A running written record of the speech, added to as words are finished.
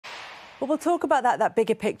Well, we'll talk about that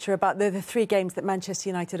bigger picture, about the three games that Manchester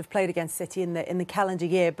United have played against City in the calendar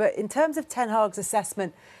year. But in terms of Ten Hag's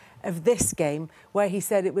assessment of this game, where he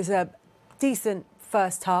said it was a decent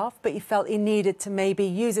first half, but he felt he needed to maybe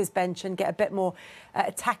use his bench and get a bit more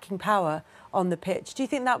attacking power on the pitch. Do you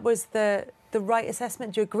think that was the right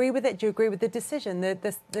assessment? Do you agree with it? Do you agree with the decision,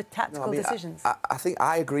 the tactical decisions? I think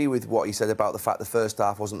I agree with what he said about the fact the first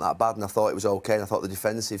half wasn't that bad, and I thought it was OK, and I thought the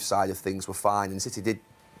defensive side of things were fine, and City did,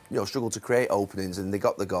 you know, struggle to create openings, and they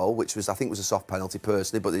got the goal, which was, I think, was a soft penalty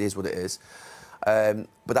personally, but it is what it is.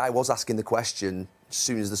 But I was asking the question as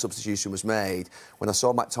soon as the substitution was made. When I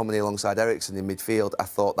saw McTominay alongside Eriksen in midfield, I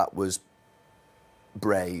thought that was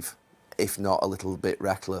brave, if not a little bit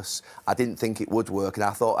reckless. I didn't think it would work, and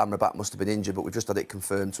I thought Amrabat must have been injured, but we've just had it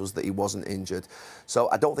confirmed to us that he wasn't injured. So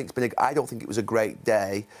I don't think it was a great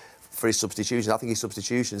day for his substitutions. I think his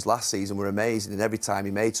substitutions last season were amazing, and every time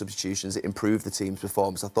he made substitutions, it improved the team's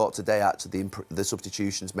performance. I thought today, actually, the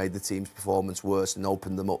substitutions made the team's performance worse and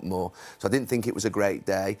opened them up more. So I didn't think it was a great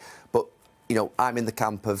day, but you know, I'm in the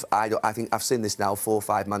camp of, I think I've seen this now 4 or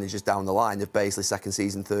 5 managers down the line of basically second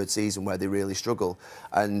season, third season where they really struggle.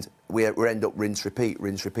 And we end up rinse, repeat,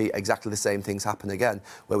 exactly the same things happen again,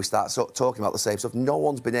 where we start talking about the same stuff. No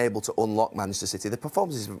one's been able to unlock Manchester City. The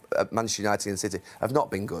performances of Manchester United and City have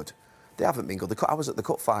not been good. They haven't been good. I was at the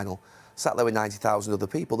cup final, sat there with 90,000 other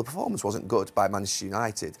people. The performance wasn't good by Manchester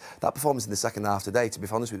United. That performance in the second half today, to be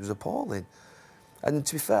honest with you, was appalling. And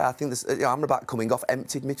to be fair, I think this, you know, Amrabat coming off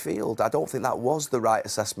emptied midfield. I don't think that was the right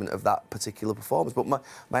assessment of that particular performance. But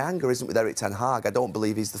my anger isn't with Erik Ten Hag. I don't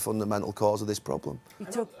believe he's the fundamental cause of this problem.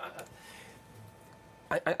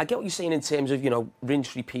 I get what you're saying in terms of, you know,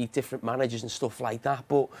 rinse, repeat, different managers and stuff like that.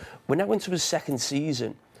 But we're now into his second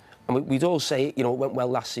season, and we'd all say, you know, it went well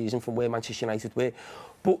last season from where Manchester United were.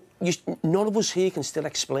 But none of us here can still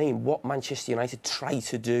explain what Manchester United try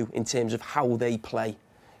to do in terms of how they play.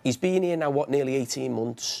 He's been here now, what, nearly 18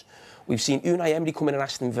 months. We've seen Unai Emery come in at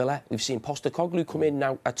Aston Villa. We've seen Postecoglou come in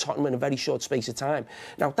now at Tottenham in a very short space of time.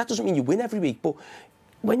 Now, that doesn't mean you win every week, but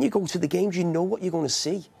when you go to the games, you know what you're going to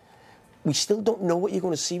see. We still don't know what you're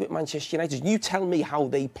going to see with Manchester United. You tell me how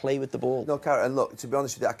they play with the ball. No, Carra, and look, to be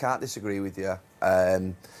honest with you, I can't disagree with you.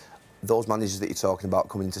 Those managers that you're talking about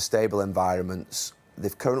coming into stable environments,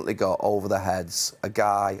 they've currently got over their heads a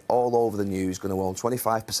guy all over the news going to own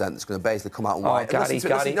 25% that's going to basically come out and whine. Gary,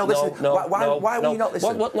 why will you not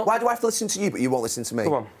listen? Why do I have to listen to you but you won't listen to me?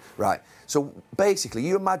 Come on. Right. So basically,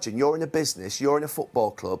 you imagine you're in a business, you're in a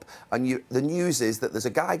football club, and the news is that there's a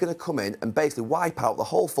guy going to come in and basically wipe out the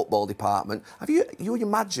whole football department. Have you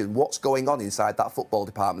imagine what's going on inside that football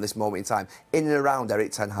department this moment in time, in and around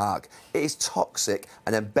Erik Ten Hag? It is toxic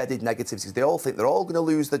and embedded negativity. They all think they're all going to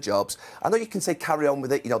lose their jobs. I know you can say carry on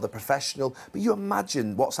with it, you know, they're professional, but you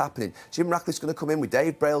imagine what's happening. Jim Ratcliffe's going to come in with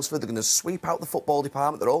Dave Brailsford, they're going to sweep out the football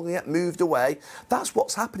department, they're all going to get moved away. That's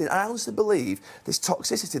what's happening. And I honestly believe this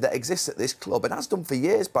toxicity that exists at this club, and has done for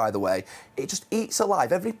years, by the way, it just eats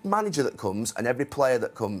alive every manager that comes and every player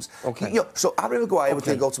that comes. Okay. You know, so Harry Maguire was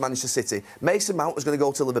going to go to Manchester City, Mason Mount was going to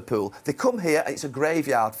go to Liverpool. They come here and it's a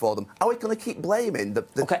graveyard for them. Are we going to keep blaming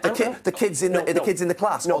the kids in the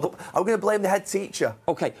class? No. Are we going to blame the head teacher?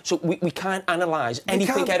 OK, so we can't analyse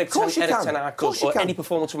anything Erik Ten Hag does or any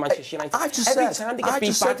performance from Manchester United. I've just said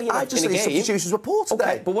substitutions were poor today.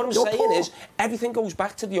 Okay, but what I'm saying is everything goes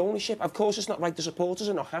back to the ownership. Of course, it's not right the supporters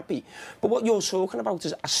are not happy, but what you're talking about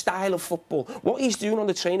is a style of football. What he's doing on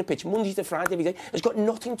the training pitch Monday to Friday every day has got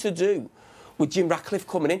nothing to do with Jim Ratcliffe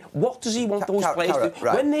coming in. What does he want those players to do?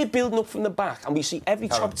 Right. When they're building up from the back, and we see every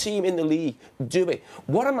top team in the league do it,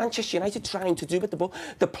 what are Manchester United trying to do with the ball?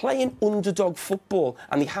 They're playing underdog football,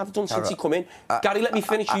 and they have done since he come in. Gary, let me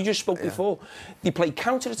finish. You just spoke before. They play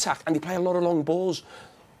counter-attack, and they play a lot of long balls.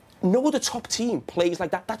 No other top team plays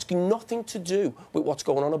like that. That's nothing to do with what's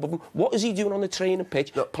going on above him. What is he doing on the training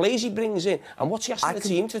pitch? Look, players he brings in, and what's he asking the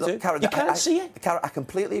team to do? Carra, you can't see it. Carra, I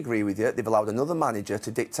completely agree with you. They've allowed another manager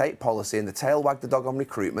to dictate policy, and the tail wagged the dog on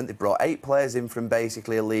recruitment. They brought 8 players in from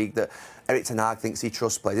basically a league that Erik Ten Hag thinks he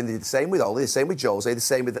trusts players in. They did the same with Ole, the same with Jose, the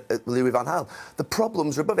same with Louis van Gaal. The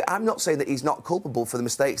problems are above it. I'm not saying that he's not culpable for the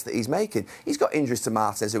mistakes that he's making. He's got injuries to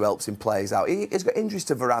Martinez, who helps him players out. He's got injuries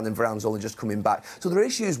to Varane, and Varane's only just coming back. So there are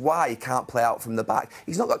issues why he can't play out from the back.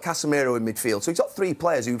 He's not got Casemiro in midfield, so he's got 3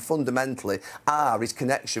 players who fundamentally are his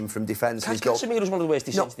connection from defence. Casemiro's one of the worst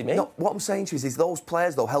decisions they made. No, what I'm saying to you is those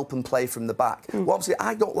players, though, help him play from the back. What I'm saying,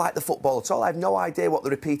 I don't like the football at all. I have no idea what the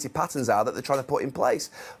repeated patterns are that they're trying to put in place.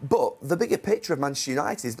 But the bigger picture of Manchester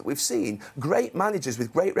United is that we've seen great managers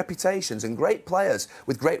with great reputations and great players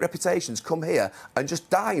with great reputations come here and just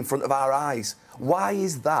die in front of our eyes. Why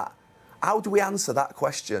is that? How do we answer that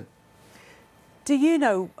question? Do you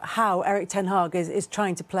know how Erik ten Hag is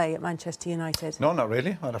trying to play at Manchester United? No, not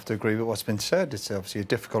really. I'd have to agree with what's been said. It's obviously a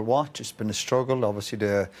difficult watch. It's been a struggle. Obviously,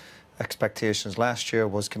 the expectations last year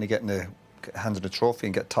was can he get in the hands of the trophy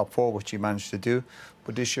and get top 4, which he managed to do.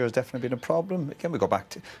 But this year has definitely been a problem. Again, we go back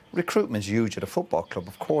to recruitment's huge at a football club.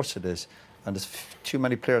 Of course it is. And there's too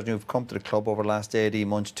many players who've come to the club over the last 18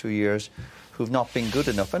 months, 2 years, who've not been good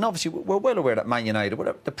enough. And obviously, we're well aware that Man United,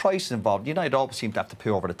 whatever the price involved, United always seem to have to pay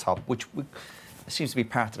over the top, which seems to be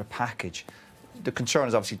part of the package. The concern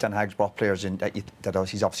is obviously Ten Hag's brought players in that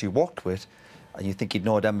he's obviously worked with, and you think you'd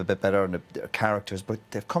know them a bit better and their characters, but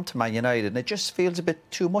they've come to Man United and it just feels a bit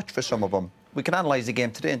too much for some of them. We can analyse the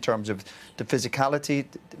game today in terms of the physicality,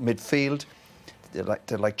 the midfield.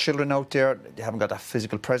 They're like children out there. They haven't got that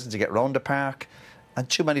physical presence to get around the park. And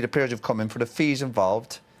too many of the players who've come in for the fees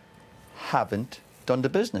involved haven't done the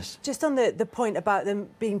business. Just on the point about them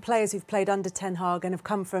being players who've played under Ten Hag and have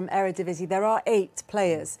come from Eredivisie, there are 8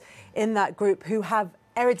 players in that group who have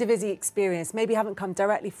Eredivisie experience, maybe haven't come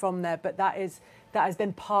directly from there, but that has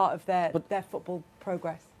been part of their football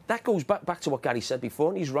progress. That goes back to what Gary said before,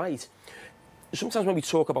 and he's right. Sometimes when we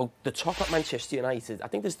talk about the top at Manchester United, I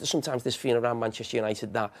think there's sometimes this feeling around Manchester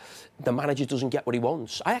United that the manager doesn't get what he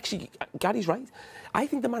wants. Gary's right. I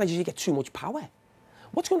think the managers get too much power.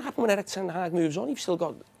 What's going to happen when Erik ten Hag moves on? You've still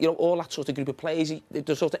got, you know, all that sort of group of players.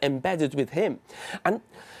 They're sort of embedded with him. And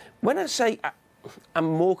when I say I'm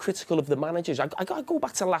more critical of the managers, I go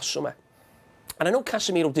back to last summer. And I know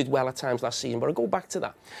Casemiro did well at times last season, but I go back to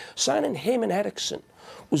that. Signing him and Eriksen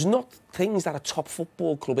was not things that a top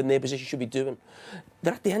football club in their position should be doing.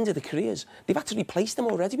 They're at the end of their careers. They've had to replace them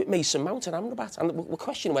already with Mason Mount and Amrabat, and we're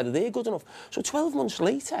questioning whether they're good enough. So 12 months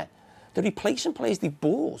later, they're replacing players they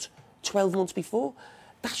bought 12 months before.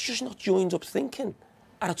 That's just not joined-up thinking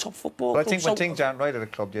at a top football club. But I think when things aren't right at a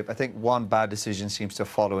club, I think one bad decision seems to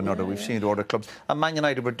follow another. We've seen it with other clubs. And Man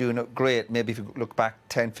United were doing it great. Maybe if you look back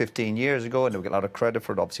 10, 15 years ago, and they would get a lot of credit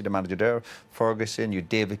for it. Obviously, the manager there, Ferguson, you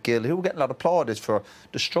David Gill, who were getting a lot of plaudits for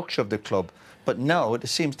the structure of the club. But now it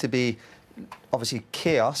seems to be, obviously,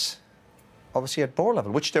 chaos. Obviously at board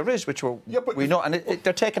level, which there is, which we know, and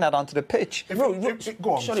they're taking that onto the pitch.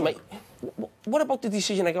 Go on. Sorry, mate. What about the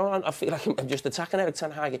decision? I feel like I'm just attacking Erik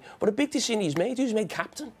ten Hag, but a big decision he's made. Who's made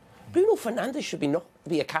captain? Bruno Fernandes should not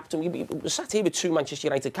be a captain. We sat here with 2 Manchester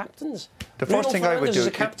United captains. The first thing I would do is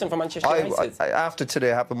a captain for Manchester United. After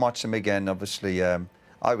today, I haven't watched him again. Obviously,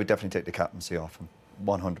 I would definitely take the captaincy off him,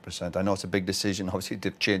 100%. I know it's a big decision. Obviously,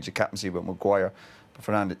 they've changed the captaincy with Maguire. But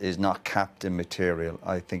Fernandes is not captain material.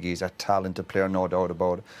 I think he's a talented player, no doubt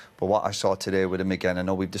about it. But what I saw today with him again, I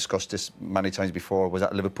know we've discussed this many times before, was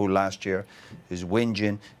at Liverpool last year. His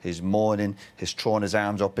whinging, his moaning, his throwing his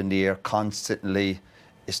arms up in the air constantly.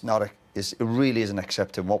 It really isn't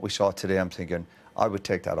acceptable. What we saw today, I'm thinking, I would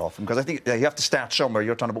take that off him. Because I think you have to start somewhere.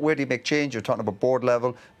 You're talking about where do you make change? You're talking about board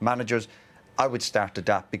level, managers. I would start at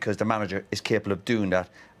that because the manager is capable of doing that.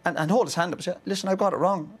 And hold his hand up and say, listen, I got it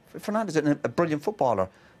wrong. Fernandes is a brilliant footballer.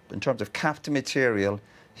 But in terms of captain material,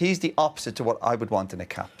 he's the opposite to what I would want in a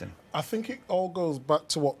captain. I think it all goes back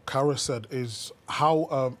to what Carra said, is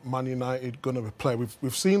how Man United going to play.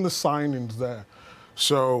 We've seen the signings there.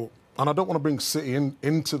 So, and I don't want to bring City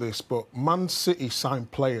into this, but Man City signed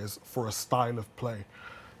players for a style of play.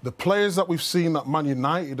 The players that we've seen that Man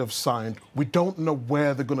United have signed, we don't know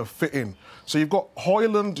where they're going to fit in. So you've got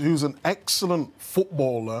Højlund, who's an excellent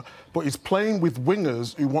footballer, but he's playing with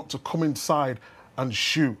wingers who want to come inside and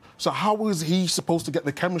shoot. So how is he supposed to get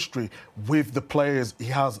the chemistry with the players he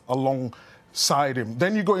has alongside him?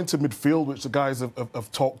 Then you go into midfield, which the guys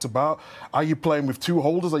have talked about. Are you playing with 2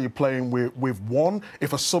 holders? Are you playing with 1?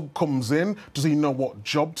 If a sub comes in, does he know what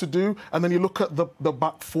job to do? And then you look at the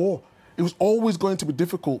back 4. It was always going to be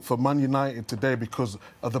difficult for Man United today because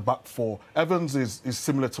of the back 4. Evans is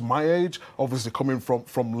similar to my age, obviously coming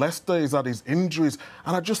from Leicester. He's had his injuries.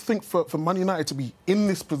 And I just think for Man United to be in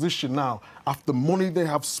this position now, after money they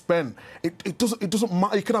have spent, it doesn't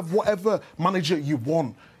matter. You can have whatever manager you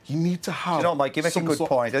want. You need to have... You know, Mike, you make a good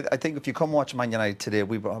point. I think if you come watch Man United today,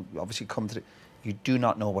 we've obviously come to... You do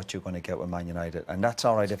not know what you're going to get with Man United. And that's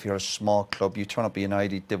all right if you're a small club. You turn up at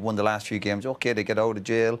United, they've won the last few games. OK, they get out of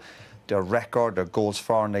jail. Their record, their goals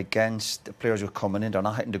for and against, the players who are coming in, they're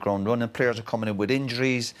not hitting the ground running. Players are coming in with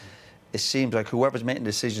injuries. It seems like whoever's making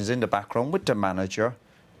decisions in the background with the manager,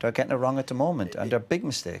 they're getting it wrong at the moment, and they're big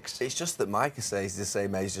mistakes. It's just that Micah says he's the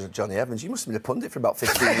same age as Johnny Evans. You must have been a pundit for about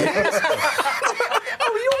 15 years.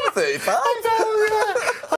 Oh, you're 35.